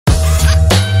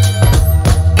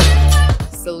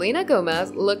Selena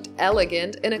Gomez looked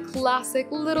elegant in a classic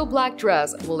little black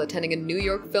dress while attending a New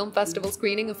York Film Festival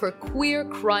screening of her queer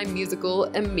crime musical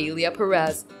Emilia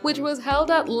Pérez, which was held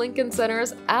at Lincoln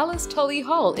Center's Alice Tully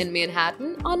Hall in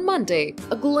Manhattan on Monday.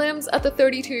 A glimpse at the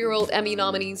 32-year-old Emmy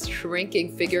nominee's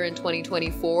shrinking figure in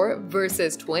 2024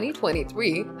 versus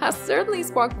 2023 has certainly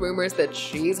sparked rumors that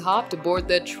she's hopped aboard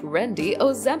the trendy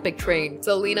Ozempic train.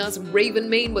 Selena's raven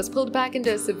mane was pulled back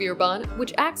into a severe bun,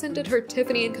 which accented her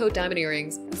Tiffany Co diamond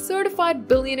earrings. The certified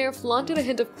billionaire flaunted a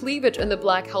hint of cleavage in the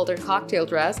black halter cocktail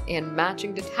dress and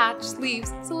matching detached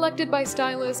sleeves selected by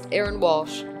stylist Aaron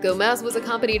Walsh. Gomez was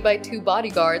accompanied by 2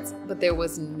 bodyguards, but there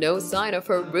was no sign of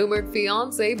her rumored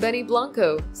fiancé Benny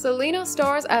Blanco. Selena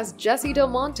stars as Jessie Del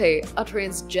Monte, a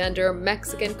transgender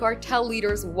Mexican cartel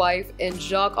leader's wife in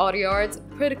Jacques Audiard's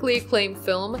critically acclaimed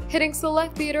film, hitting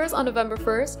select theaters on November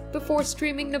 1st before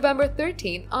streaming November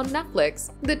 13th on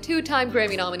Netflix. The 2-time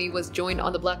Grammy nominee was joined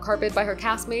on the black carpet by her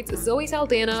castmates Zoe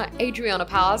Saldana, Adriana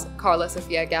Paz, Carla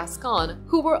Sofia Gascon,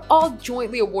 who were all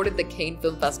jointly awarded the Cannes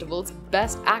Film Festival's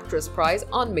Best Actress prize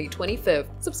on May 25th.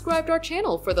 Subscribe to our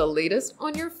channel for the latest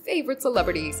on your favorite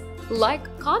celebrities.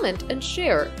 Like, comment, and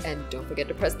share, and don't forget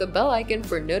to press the bell icon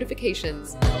for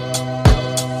notifications.